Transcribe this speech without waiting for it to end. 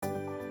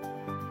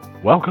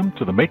Welcome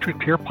to the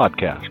MatrixCare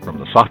podcast from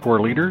the software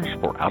leaders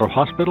for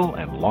out-of-hospital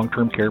and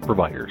long-term care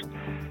providers.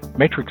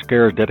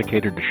 MatrixCare is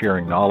dedicated to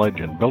sharing knowledge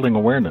and building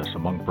awareness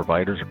among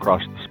providers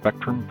across the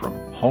spectrum from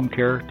home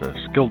care to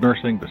skilled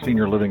nursing to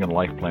senior living and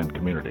life plan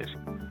communities.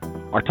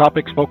 Our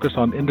topics focus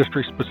on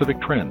industry-specific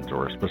trends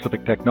or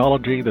specific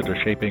technology that is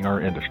shaping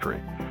our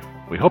industry.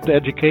 We hope to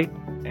educate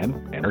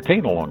and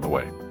entertain along the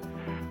way.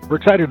 We're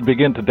excited to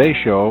begin today's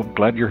show.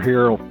 Glad you're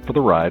here for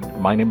the ride.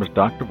 My name is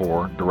Doc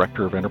DeVore,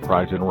 Director of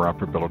Enterprise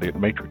Interoperability at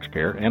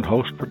MatrixCare and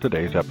host for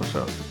today's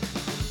episode.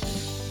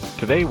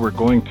 Today we're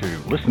going to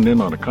listen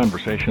in on a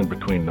conversation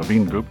between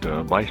Navin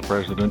Gupta, Vice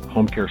President,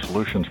 Home Care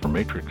Solutions for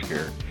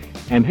MatrixCare,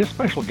 and his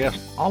special guest,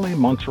 Ali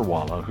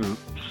Mandsaurwala, who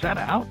set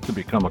out to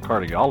become a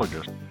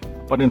cardiologist,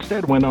 but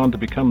instead went on to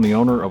become the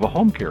owner of a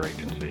home care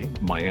agency,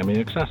 Miami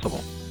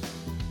Accessible.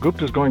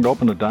 Gupta is going to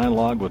open a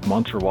dialogue with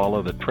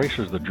Mandsaurwala that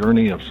traces the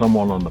journey of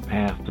someone on the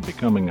path to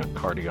becoming a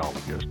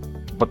cardiologist,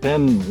 but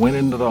then went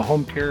into the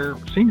home care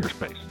senior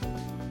space.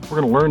 We're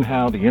going to learn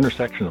how the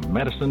intersection of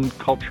medicine,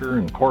 culture,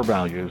 and core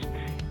values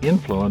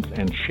influence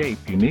and shape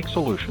unique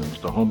solutions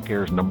to home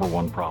care's number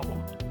one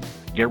problem.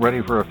 Get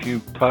ready for a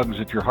few tugs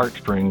at your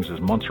heartstrings as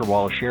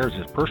Mandsaurwala shares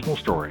his personal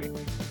story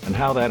and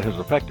how that has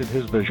affected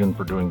his vision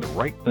for doing the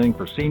right thing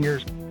for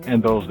seniors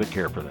and those that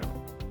care for them.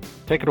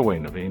 Take it away,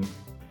 Navin.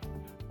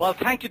 Well,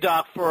 thank you,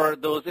 Doc, for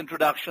those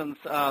introductions.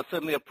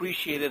 Certainly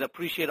appreciate it.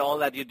 Appreciate all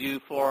that you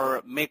do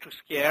for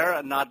MatrixCare,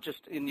 and not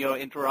just in your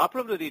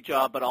interoperability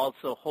job, but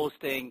also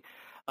hosting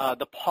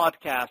the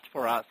podcast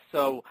for us.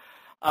 So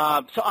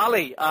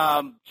Ali,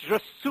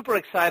 just super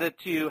excited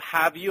to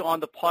have you on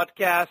the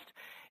podcast.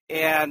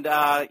 And,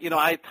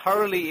 I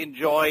thoroughly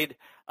enjoyed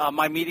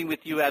my meeting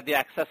with you at the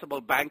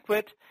Accessible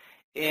Banquet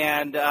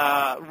and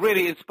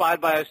really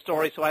inspired by your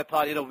story. So I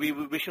thought,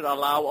 we should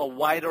allow a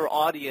wider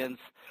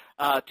audience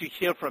to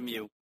hear from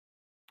you.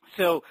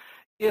 So,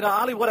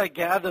 Ali, what I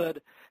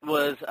gathered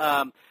was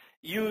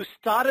you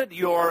started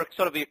your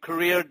sort of your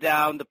career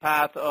down the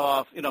path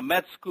of,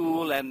 med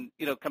school and,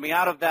 coming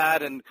out of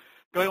that and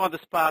going on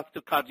this path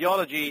to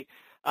cardiology.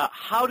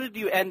 How did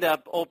you end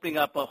up opening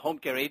up a home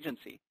care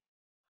agency?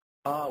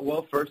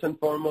 Well, first and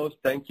foremost,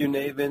 thank you,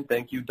 Navin.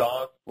 Thank you,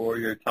 Doc, for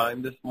your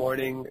time this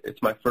morning.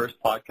 It's my first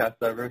podcast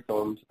ever,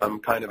 so I'm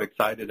kind of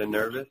excited and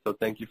nervous, so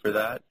thank you for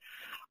that.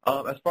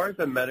 As far as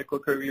the medical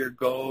career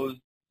goes,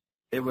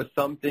 it was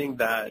something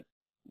that,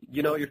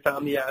 your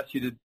family asked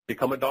you to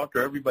become a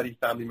doctor. Every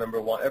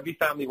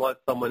family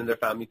wants someone in their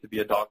family to be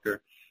a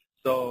doctor.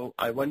 So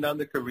I went down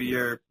the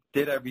career,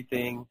 did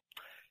everything,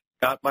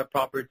 got my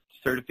proper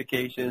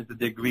certifications, the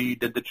degree,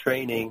 did the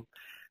training,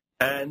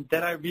 and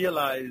then I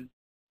realized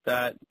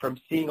that from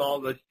seeing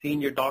all the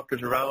senior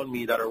doctors around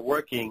me that are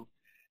working,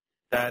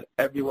 that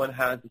everyone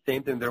has the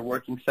same thing. They're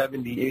working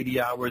 70,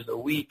 80 hours a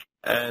week,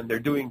 and they're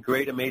doing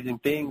great, amazing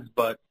things,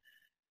 but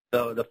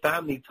the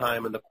family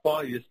time and the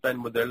quality to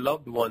spend with their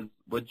loved ones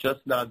was just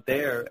not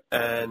there.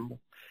 And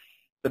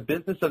the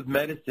business of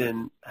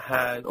medicine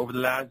has, over the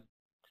last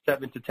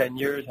 7 to 10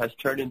 years, has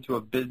turned into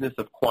a business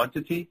of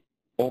quantity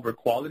over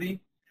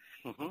quality.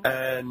 Mm-hmm.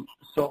 And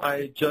so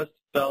I just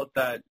felt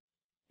that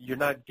you're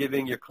not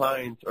giving your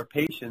clients or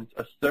patients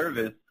a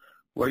service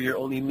where you're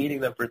only meeting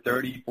them for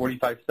 30,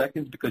 45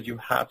 seconds because you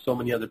have so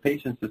many other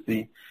patients to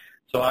see.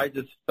 So I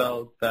just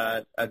felt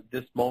that at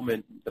this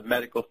moment, the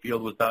medical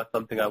field was not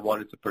something I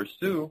wanted to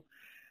pursue.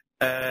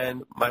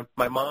 And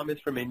my mom is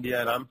from India,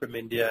 and I'm from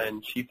India,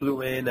 and she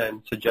flew in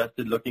and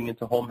suggested looking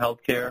into home health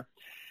care.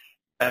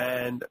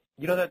 And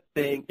you know that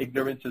saying,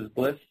 ignorance is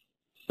bliss?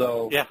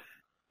 So yeah.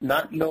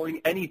 Not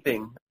knowing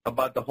anything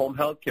about the home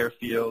health care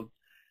field,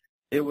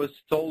 it was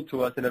told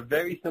to us in a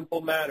very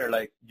simple manner,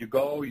 like you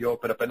go, you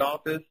open up an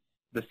office,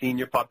 the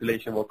senior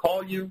population will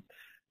call you,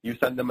 you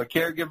send them a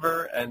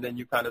caregiver, and then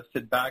you kind of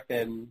sit back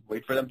and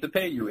wait for them to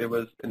pay you. It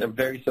was in a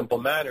very simple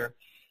manner.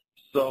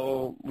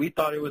 So we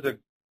thought it was a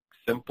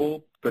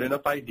simple, good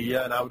enough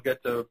idea, and I would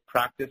get to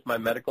practice my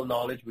medical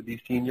knowledge with these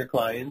senior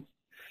clients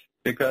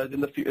because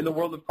in the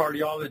world of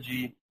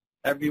cardiology,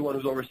 everyone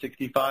who's over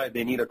 65,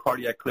 they need a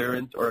cardiac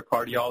clearance or a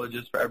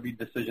cardiologist for every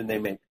decision they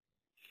make.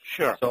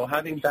 Sure. So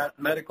having that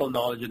medical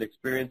knowledge and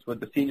experience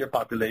with the senior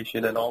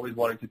population and always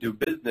wanting to do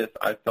business,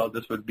 I felt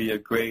this would be a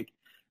great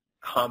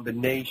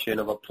combination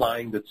of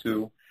applying the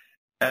two.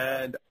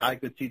 And I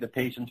could see the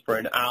patients for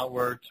an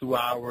hour, 2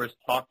 hours,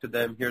 talk to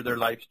them, hear their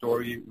life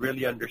story,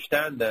 really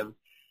understand them.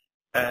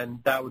 And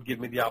that would give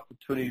me the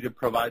opportunity to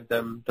provide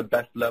them the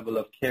best level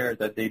of care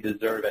that they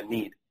deserve and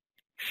need.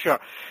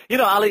 Sure.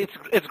 Ali,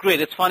 it's great.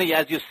 It's funny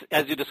as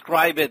you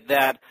describe it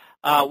that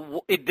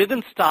it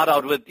didn't start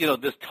out with,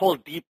 this whole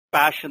deep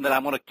passion that I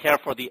want to care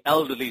for the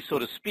elderly, so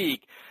to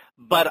speak.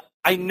 But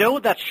I know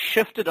that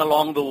shifted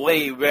along the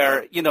way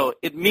where,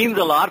 it means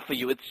a lot for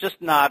you. It's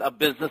just not a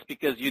business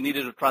because you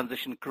needed a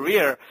transition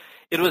career.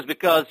 It was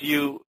because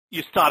you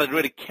started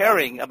really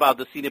caring about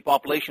the senior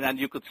population and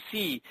you could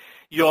see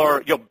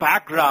your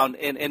background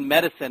in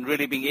medicine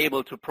really being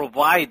able to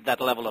provide that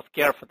level of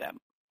care for them.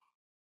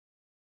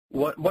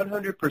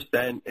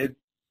 100%.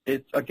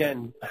 It's,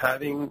 again,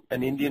 having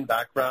an Indian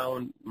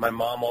background, my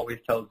mom always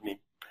tells me,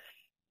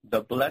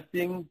 the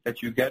blessing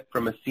that you get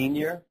from a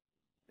senior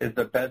is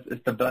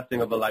the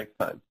blessing of a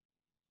lifetime.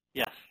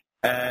 Yes.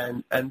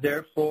 And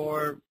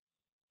therefore,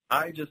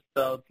 I just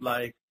felt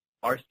like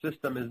our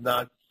system is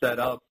not set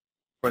up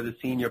for the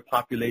senior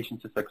population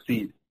to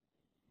succeed.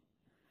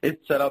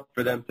 It's set up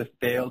for them to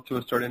fail to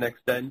a certain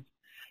extent.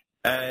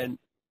 And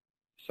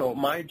so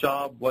my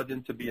job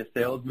wasn't to be a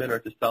salesman or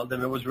to sell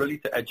them. It was really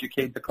to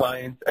educate the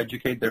clients,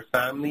 educate their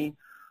family,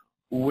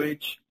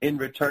 which in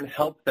return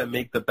helped them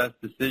make the best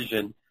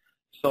decision.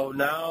 So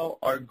now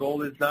our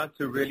goal is not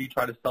to really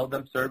try to sell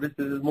them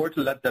services. It's more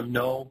to let them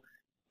know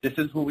this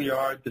is who we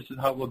are, this is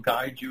how we'll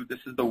guide you, this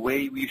is the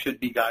way we should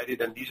be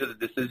guided, and these are the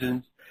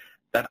decisions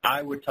that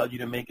I would tell you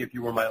to make if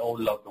you were my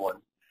own loved one.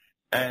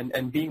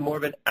 And being more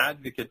of an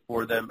advocate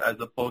for them as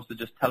opposed to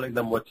just telling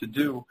them what to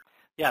do.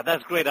 Yeah,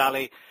 that's great,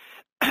 Ali.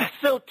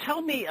 So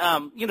tell me,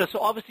 so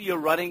obviously you're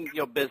running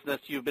your business.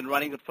 You've been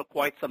running it for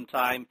quite some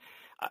time.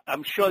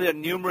 I'm sure there are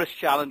numerous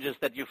challenges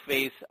that you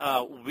face.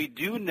 We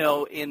do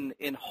know in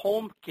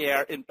home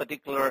care in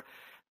particular,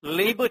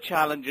 labor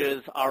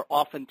challenges are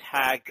often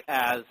tagged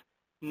as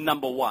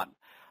number one.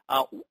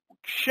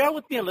 Share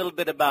with me a little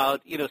bit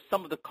about,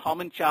 some of the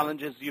common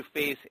challenges you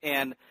face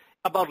and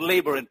about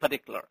labor in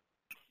particular.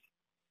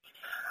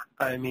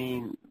 I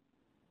mean,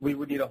 we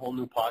would need a whole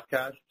new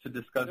podcast to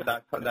discuss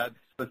that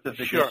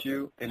specific Sure.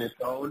 issue in its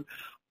own.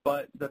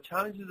 But the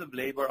challenges of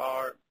labor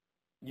are,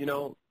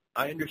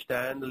 I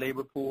understand the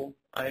labor pool.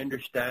 I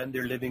understand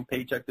they're living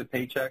paycheck to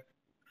paycheck.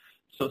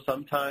 So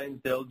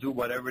sometimes they'll do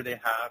whatever they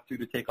have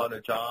to take on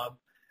a job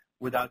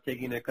without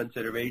taking into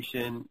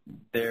consideration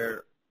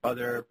their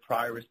other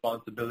prior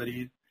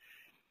responsibilities.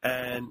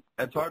 And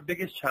so our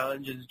biggest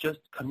challenge is just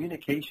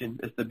communication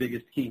is the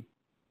biggest key.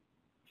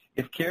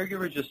 If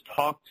caregivers just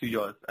talk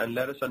to us and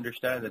let us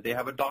understand that they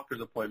have a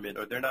doctor's appointment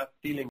or they're not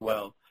feeling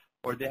well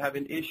or they have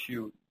an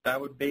issue,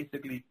 that would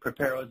basically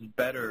prepare us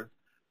better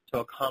to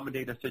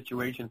accommodate a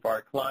situation for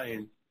our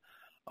clients.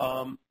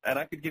 And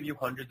I could give you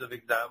hundreds of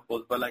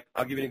examples, but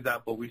I'll give you an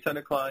example. We sent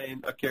a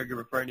client, a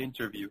caregiver, for an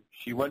interview.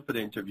 She went for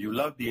the interview,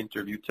 loved the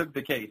interview, took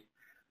the case,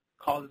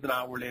 calls us an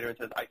hour later and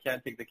says, I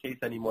can't take the case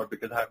anymore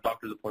because I have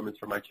doctor's appointments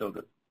for my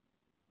children.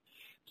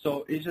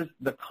 So it's just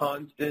the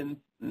constant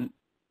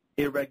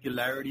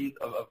irregularities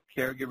of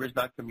caregivers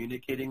not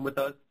communicating with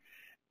us.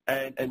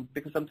 And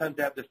because sometimes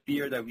they have the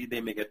fear that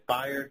they may get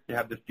fired. They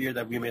have the fear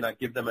that we may not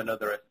give them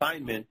another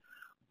assignment.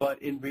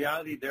 But in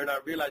reality, they're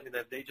not realizing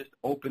that they just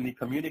openly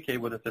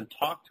communicate with us and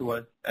talk to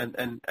us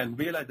and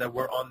realize that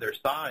we're on their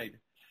side.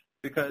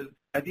 Because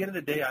at the end of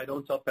the day, I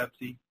don't sell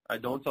Pepsi. I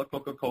don't sell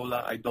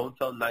Coca-Cola. I don't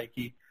sell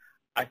Nike.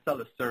 I sell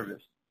a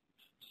service.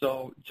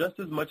 So just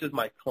as much as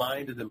my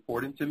client is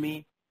important to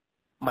me,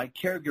 my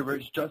caregiver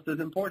is just as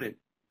important.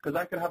 Because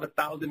I could have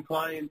 1,000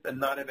 clients and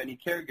not have any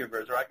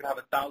caregivers, or I could have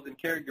 1,000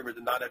 caregivers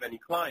and not have any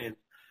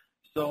clients.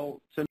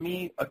 So to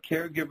me, a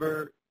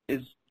caregiver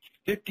is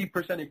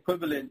 50%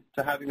 equivalent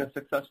to having a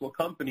successful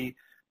company,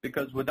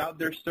 because without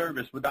their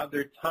service, without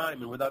their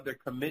time, and without their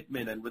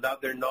commitment, and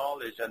without their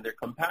knowledge and their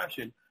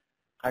compassion,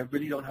 I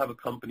really don't have a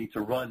company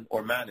to run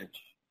or manage.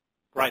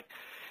 Right.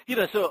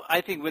 So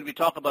I think when we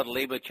talk about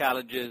labor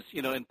challenges,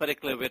 in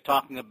particular, we're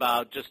talking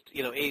about just,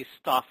 a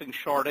staffing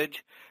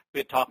shortage.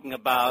 We're talking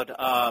about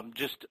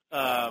the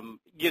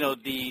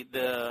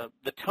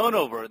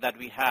turnover that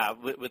we have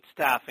with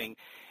staffing.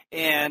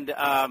 And,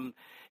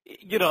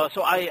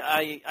 so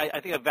I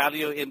think I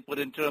value input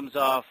in terms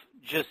of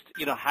just,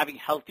 having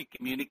healthy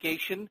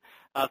communication.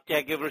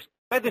 Caregivers,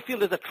 where they feel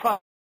there's a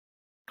trust.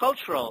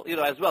 Cultural,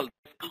 as well,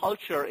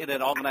 culture in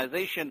an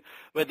organization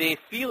where they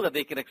feel that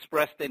they can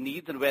express their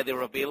needs and where they're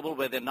available,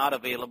 where they're not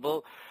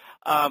available.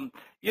 But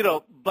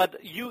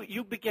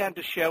you began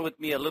to share with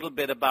me a little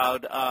bit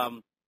about,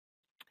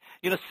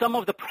 some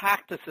of the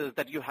practices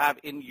that you have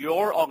in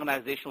your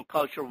organizational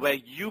culture where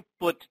you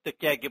put the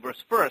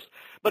caregivers first.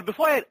 But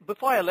before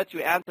I let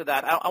you answer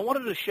that, I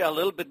wanted to share a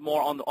little bit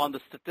more on the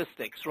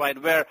statistics, right,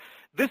 where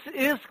this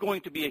is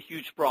going to be a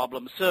huge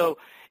problem. So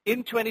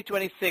in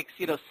 2026,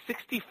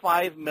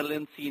 65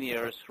 million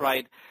seniors,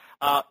 right,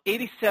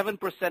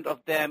 87% of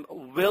them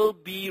will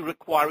be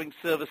requiring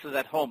services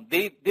at home.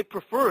 They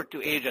prefer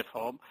to age at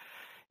home.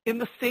 In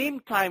the same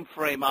time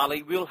frame,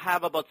 Ali, we'll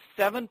have about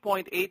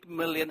 7.8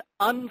 million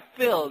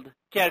unfilled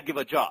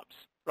caregiver jobs,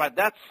 right?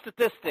 That's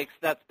statistics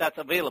that's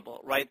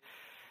available, right?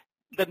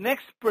 The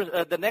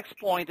next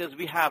point is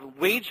we have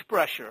wage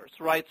pressures,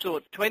 right? So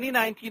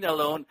 2019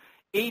 alone,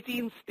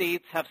 18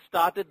 states have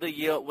started the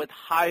year with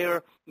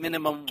higher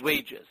minimum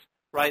wages,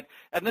 right?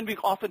 And then we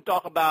often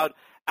talk about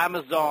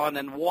Amazon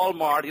and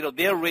Walmart,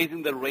 they're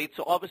raising the rates.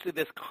 So obviously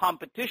there's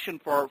competition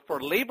for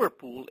labor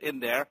pool in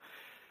there.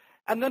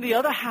 And then the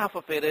other half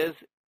of it is,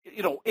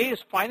 A, is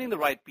finding the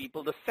right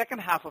people. The second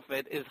half of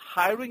it is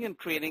hiring and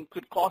training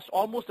could cost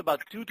almost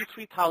about $2,000 to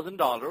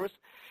 $3,000.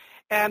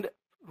 And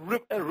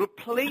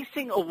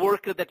replacing a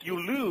worker that you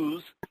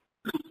lose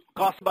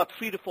costs about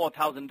 $3,000 to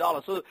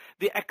 $4,000. So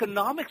the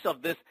economics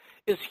of this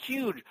is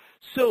huge.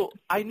 So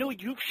I know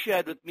you've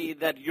shared with me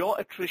that your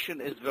attrition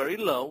is very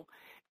low.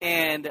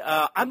 And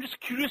I'm just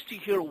curious to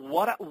hear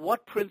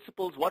what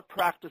principles, what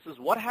practices,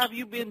 what have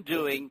you been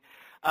doing,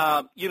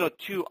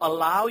 to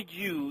allow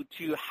you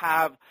to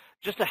have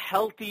just a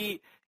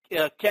healthy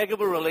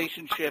caregiver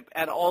relationship,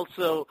 and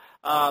also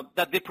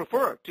that they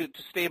prefer to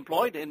stay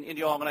employed in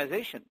your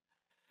organization?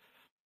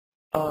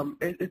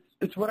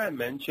 It's what I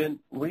mentioned.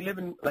 We live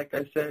in, like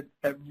I said,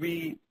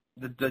 the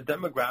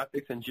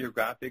demographics and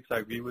geographics I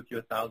agree with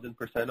you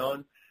 1,000%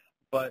 on.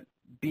 But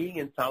being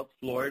in South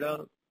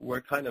Florida,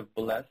 we're kind of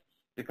blessed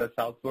because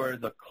South Florida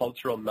is a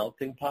cultural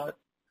melting pot.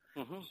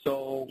 Mm-hmm.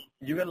 So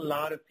you get a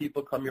lot of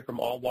people come here from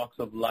all walks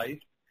of life.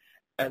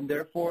 And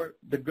therefore,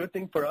 the good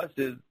thing for us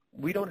is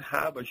we don't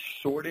have a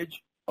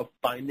shortage of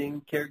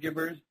finding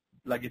caregivers.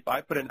 Like if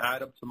I put an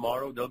ad up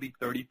tomorrow, there'll be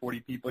 30,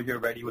 40 people here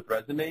ready with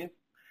resumes.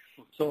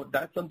 So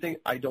that's something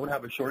I don't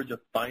have a shortage of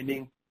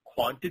finding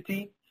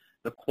quantity.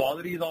 The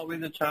quality is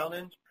always a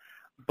challenge.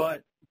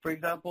 But, for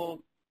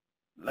example,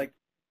 like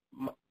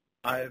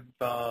I've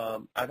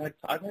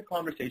had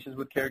conversations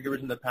with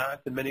caregivers in the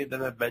past, and many of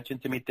them have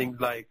mentioned to me things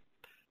like,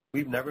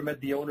 we've never met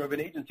the owner of an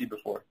agency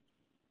before,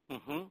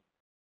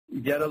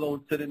 let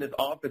alone sit in his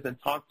office and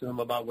talk to him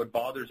about what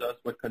bothers us,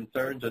 what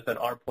concerns us, and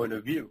our point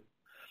of view.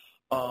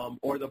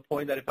 Or the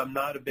point that if I'm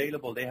not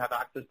available, they have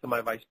access to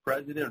my vice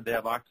president, or they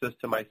have access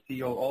to my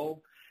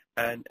COO,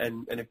 and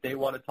if they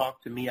want to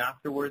talk to me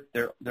afterwards,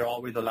 they're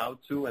always allowed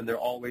to, and they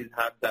always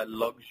have that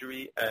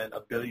luxury and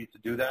ability to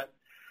do that.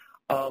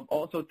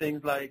 Also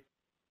things like,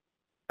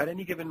 at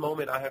any given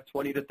moment, I have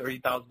 $20,000 to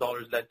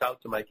 $30,000 lent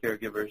out to my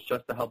caregivers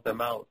just to help them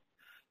out.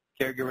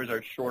 Caregivers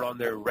are short on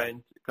their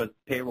rent because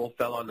payroll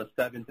fell on the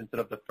 7th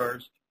instead of the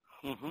 1st.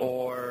 Mm-hmm.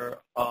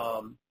 Or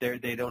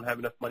they don't have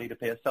enough money to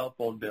pay a cell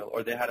phone bill,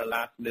 or they had a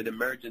last-minute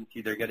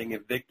emergency, they're getting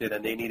evicted,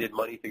 and they needed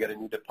money to get a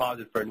new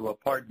deposit for a new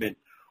apartment,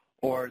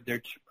 or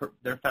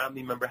their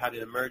family member had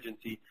an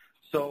emergency.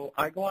 So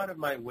I go out of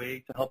my way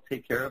to help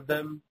take care of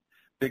them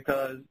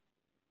because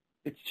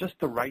it's just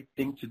the right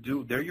thing to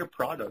do. They're your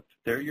product.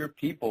 They're your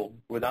people.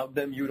 Without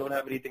them, you don't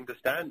have anything to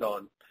stand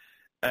on.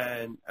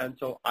 And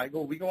so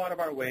we go out of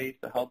our way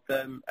to help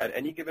them at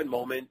any given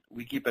moment.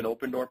 We keep an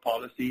open door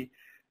policy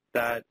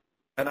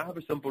and I have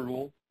a simple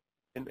rule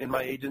in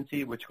my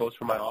agency, which goes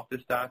for my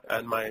office staff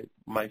and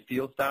my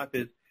field staff,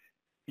 is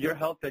your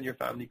health and your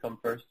family come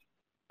first.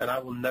 And I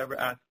will never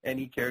ask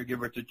any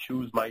caregiver to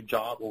choose my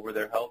job over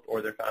their health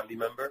or their family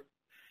member.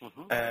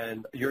 Mm-hmm.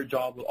 And your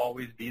job will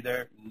always be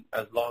there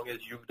as long as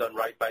you've done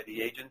right by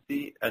the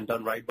agency and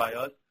done right by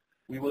us.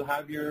 We will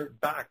have your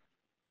back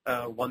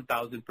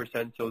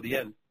 1,000% till the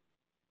end.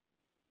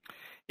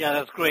 Yeah,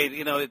 that's great.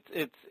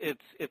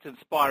 It's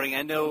inspiring.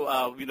 I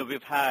know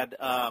we've had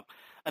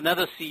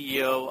another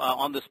CEO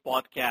on this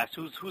podcast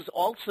who's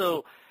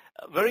also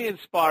very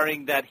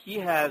inspiring, that he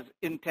has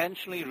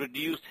intentionally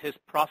reduced his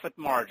profit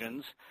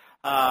margins,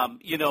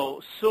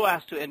 so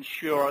as to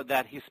ensure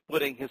that he's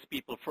putting his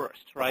people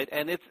first, right?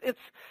 And it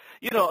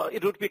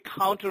would be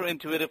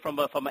counterintuitive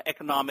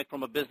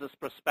from a business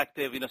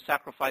perspective,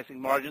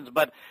 sacrificing margins,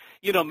 but,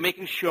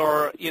 making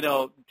sure,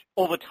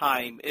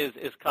 overtime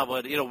is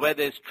covered, where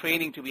there's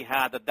training to be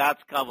had,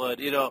 that's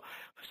covered,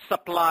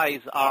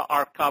 supplies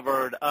are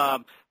covered,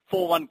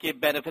 401k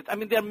benefits. I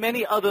mean, there are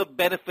many other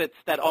benefits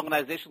that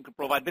organizations can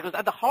provide, because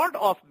at the heart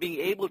of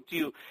being able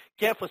to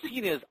care for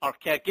seniors are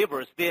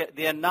caregivers.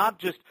 They are not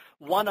just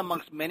one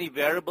amongst many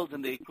variables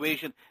in the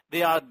equation.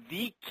 They are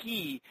the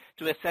key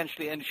to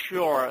essentially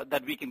ensure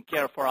that we can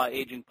care for our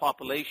aging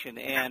population.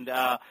 And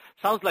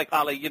sounds like,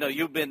 Ali,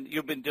 you've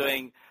been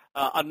doing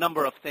a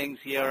number of things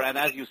here, and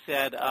as you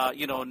said,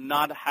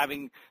 not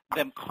having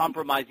them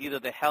compromise either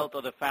the health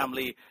or the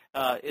family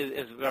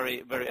is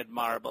very, very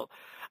admirable.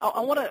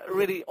 I want to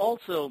really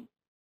also,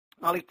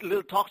 Ali,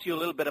 talk to you a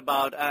little bit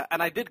about,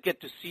 and I did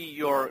get to see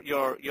your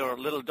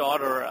little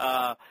daughter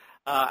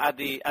at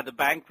the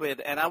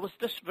banquet, and I was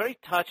just very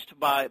touched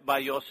by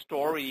your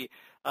story,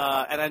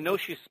 and I know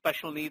she's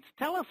special needs.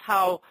 Tell us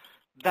how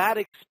that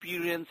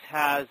experience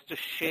has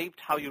just shaped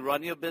how you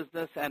run your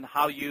business and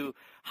how you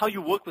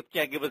work with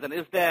caregivers, and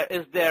is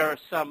there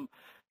some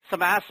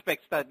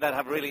aspects that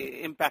have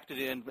really impacted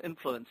you and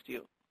influenced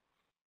you?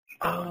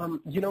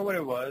 You know what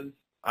it was?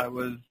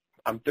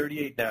 I'm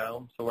 38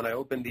 now, so when I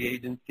opened the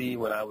agency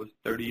when I was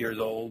 30 years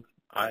old,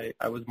 I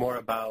was more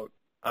about,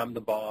 I'm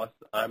the boss,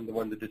 I'm the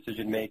one, the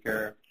decision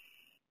maker.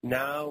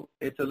 Now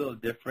it's a little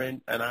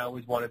different, and I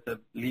always wanted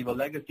to leave a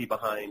legacy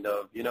behind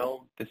of,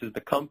 this is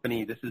the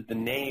company, this is the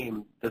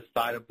name, this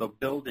side of the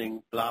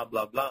building, blah,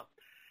 blah, blah.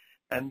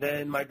 And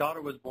then my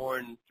daughter was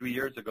born 3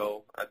 years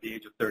ago at the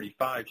age of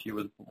 35.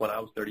 When I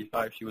was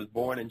 35, she was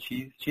born, and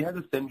she has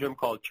a syndrome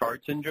called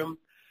Chart syndrome,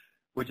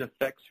 which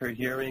affects her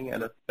hearing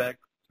and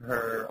affects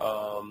her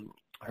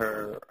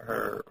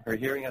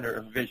hearing and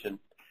her vision.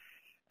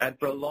 And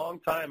for a long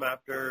time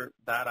after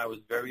that, I was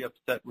very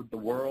upset with the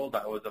world.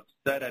 I was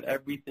upset at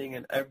everything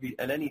and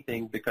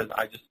anything because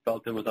I just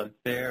felt it was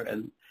unfair.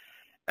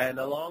 And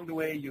along the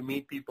way, you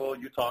meet people,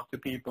 you talk to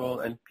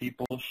people, and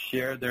people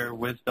share their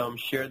wisdom,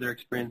 share their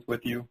experience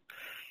with you.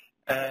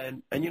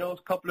 And a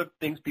couple of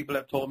things people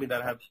have told me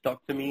that have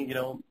stuck to me.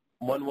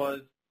 One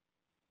was,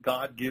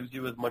 God gives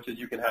you as much as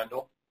you can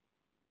handle.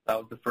 That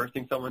was the first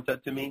thing someone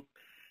said to me.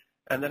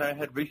 And then I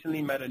had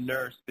recently met a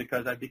nurse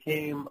because I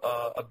became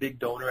a big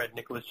donor at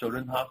Nicholas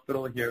Children's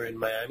Hospital here in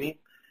Miami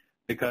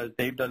because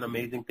they've done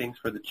amazing things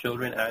for the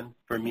children and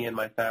for me and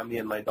my family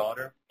and my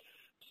daughter.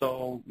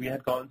 So we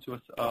had gone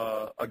to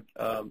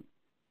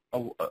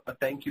a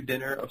thank you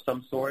dinner of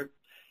some sort,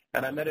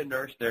 and I met a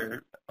nurse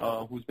there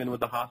who's been with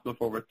the hospital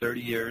for over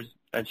 30 years,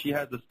 and she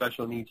has a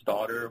special needs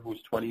daughter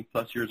who's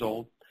 20-plus years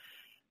old.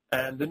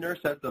 And the nurse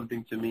said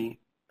something to me,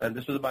 and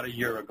this was about a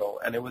year ago,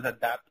 and it was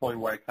at that point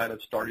where I kind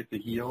of started to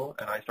heal,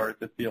 and I started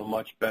to feel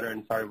much better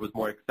and was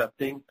more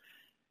accepting.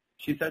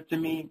 She said to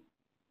me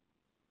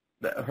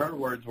that her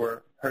words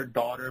were, her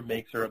daughter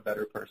makes her a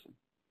better person.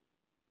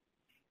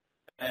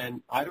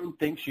 And I don't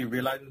think she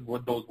realizes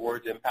what those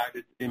words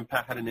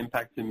had an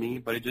impact to me,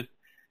 but it just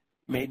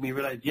made me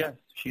realize, yes,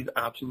 she's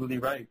absolutely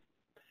right.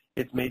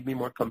 It's made me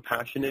more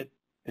compassionate.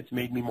 It's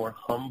made me more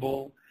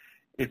humble.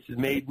 It's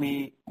made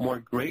me more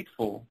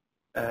grateful.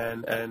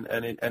 And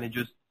it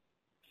just,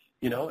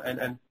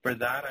 and for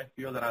that, I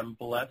feel that I'm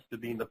blessed to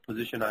be in the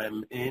position I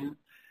am in.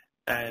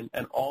 And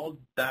all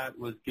that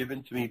was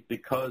given to me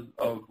because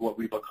of what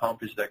we've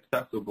accomplished at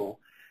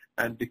Accessible.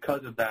 And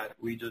because of that,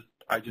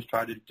 I just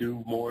try to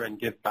do more and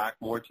give back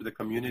more to the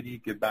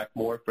community, give back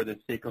more for the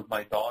sake of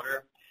my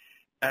daughter.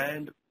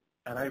 And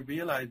I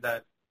realized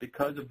that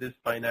because of this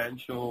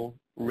financial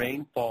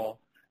rainfall,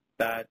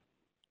 that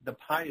the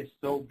pie is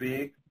so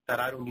big that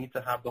I don't need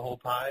to have the whole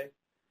pie,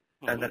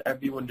 and that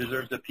everyone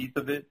deserves a piece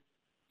of it.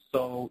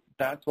 So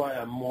that's why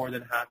I'm more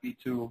than happy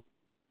to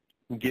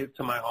give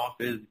to my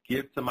office,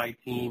 give to my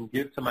team,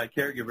 give to my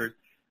caregivers,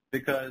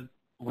 because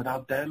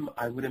without them,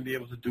 I wouldn't be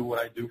able to do what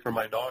I do for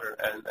my daughter,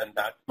 and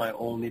that's my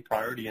only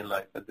priority in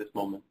life at this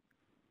moment.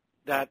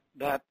 That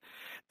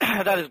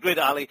is great,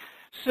 Ali.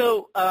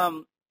 So,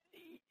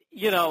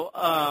 you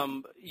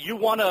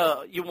won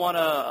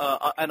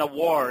an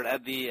award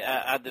at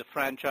the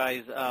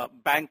franchise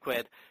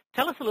banquet.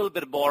 Tell us a little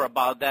bit more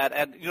about that.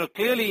 And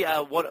clearly,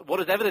 what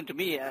is evident to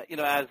me,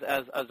 as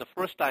a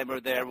first timer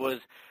there was,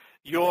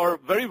 you're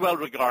very well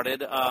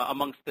regarded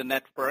amongst the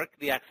network,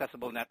 the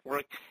Accessible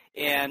network.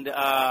 And,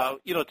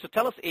 to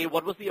tell us, A,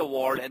 what was the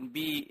award, and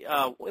B,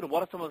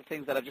 what are some of the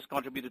things that have just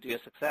contributed to your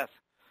success?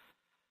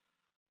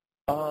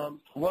 So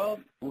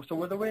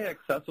the way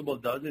Accessible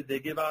does it, they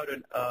give out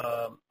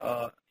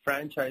a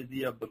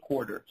franchisee of the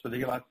quarter. So they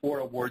give out 4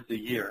 awards a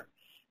year.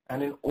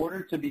 And in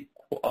order to be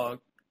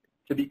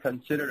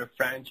considered a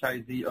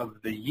franchisee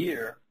of the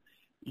year,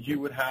 you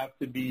would have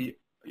to be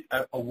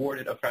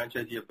awarded a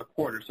franchisee of the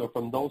quarter. So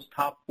from those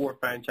top 4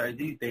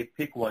 franchisees, they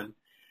pick one.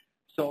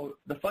 So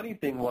the funny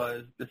thing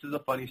was, this is a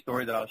funny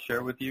story that I'll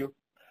share with you,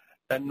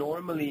 that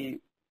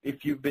normally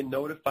if you've been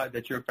notified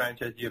that you're a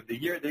franchisee of the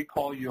year, they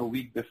call you a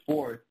week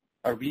before.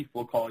 Arif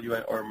will call you,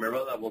 or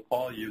Marilla will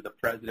call you, the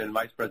president and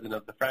vice president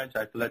of the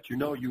franchise, to let you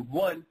know you've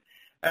won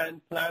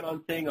and plan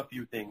on saying a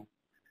few things.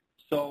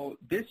 So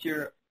this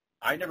year,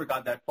 I never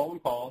got that phone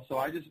call,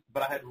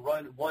 but I had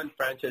run one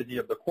franchisee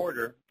of the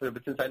quarter,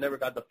 but since I never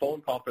got the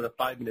phone call for the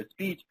 5-minute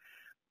speech,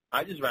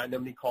 I just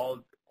randomly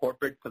called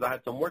corporate because I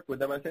had some work with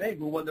them. I said, hey,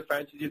 who won the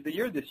franchisee of the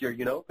year this year,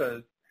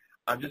 because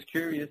I'm just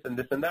curious and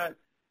this and that.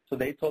 So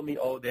they told me,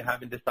 oh, they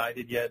haven't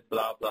decided yet,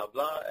 blah, blah,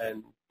 blah,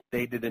 and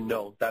they didn't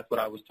know. That's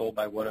what I was told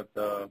by one of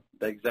the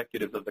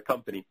executives of the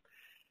company.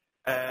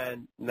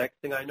 And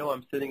next thing I know,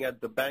 I'm sitting at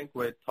the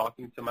banquet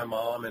talking to my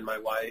mom and my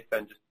wife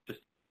and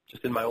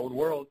just in my own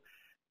world.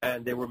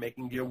 And they were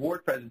making the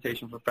award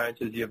presentation for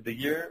Franchisee of the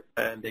Year,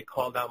 and they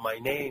called out my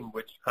name,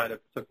 which kind of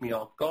took me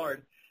off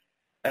guard.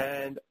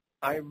 And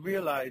I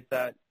realized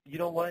that, you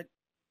know what,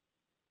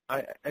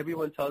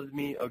 everyone tells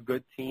me a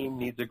good team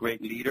needs a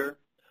great leader,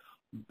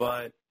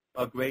 but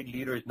a great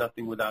leader is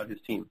nothing without his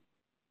team.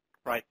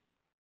 Right.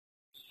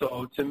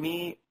 So to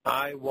me,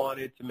 I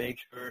wanted to make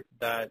sure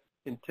that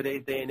in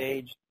today's day and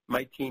age,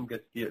 my team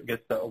gets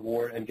the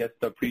award and gets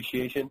the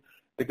appreciation,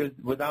 because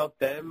without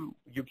them,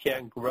 you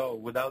can't grow.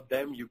 Without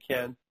them, you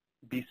can't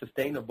be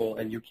sustainable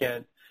and you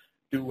can't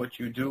do what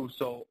you do.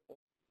 So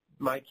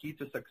my key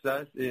to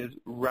success is,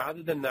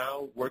 rather than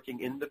now working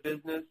in the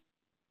business,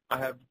 I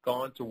have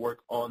gone to work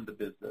on the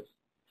business.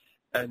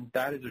 And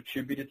that is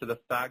attributed to the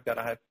fact that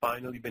I have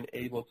finally been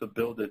able to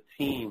build a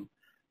team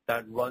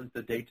that runs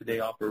the day-to-day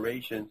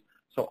operations,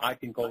 so I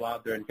can go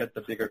out there and get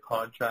the bigger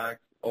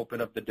contracts, open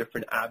up the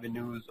different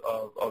avenues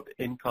of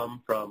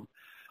income, from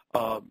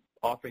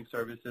offering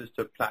services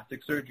to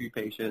plastic surgery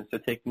patients, to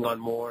taking on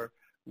more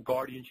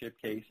guardianship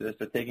cases,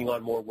 to taking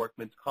on more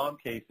workman's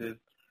comp cases,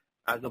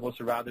 as opposed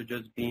to rather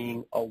just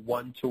being a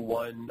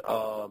one-to-one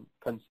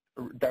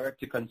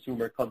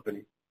direct-to-consumer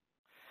company.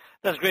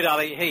 That's great,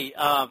 Ali. Hey,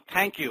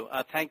 thank you.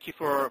 Thank you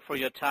for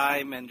your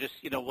time and just,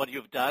 what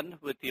you've done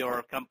with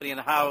your company and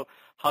how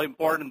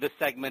important this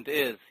segment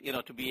is,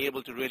 to be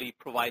able to really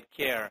provide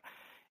care.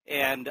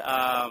 And,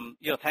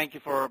 thank you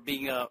for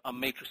being a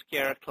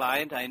MatrixCare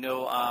client. I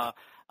know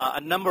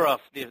a number of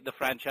the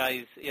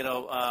franchise,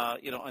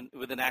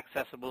 within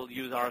Accessible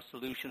use our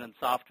solution and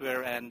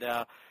software, and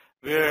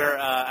we're,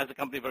 as a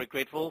company, very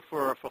grateful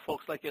for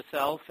folks like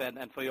yourself and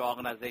for your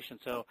organization.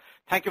 So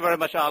thank you very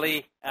much,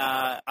 Ali.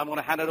 I'm going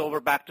to hand it over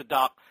back to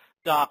Doc.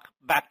 Doc,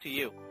 back to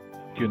you.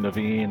 Thank you,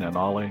 Navin and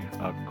Ali.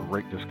 A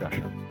great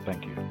discussion.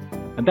 Thank you.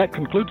 And that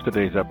concludes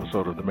today's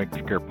episode of the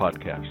MatrixCare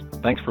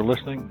podcast. Thanks for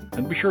listening,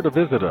 and be sure to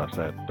visit us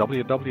at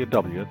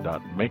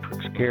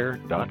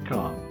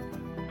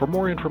www.matrixcare.com for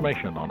more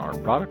information on our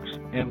products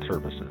and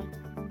services.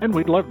 And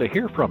we'd love to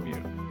hear from you.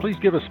 Please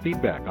give us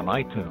feedback on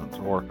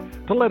iTunes or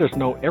to let us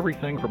know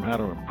everything from how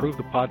to improve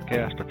the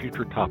podcast to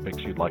future topics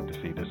you'd like to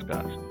see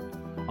discussed.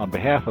 On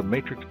behalf of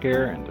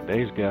MatrixCare and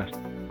today's guest,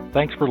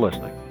 thanks for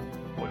listening.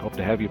 We hope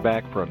to have you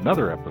back for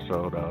another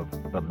episode of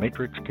the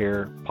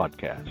MatrixCare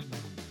podcast.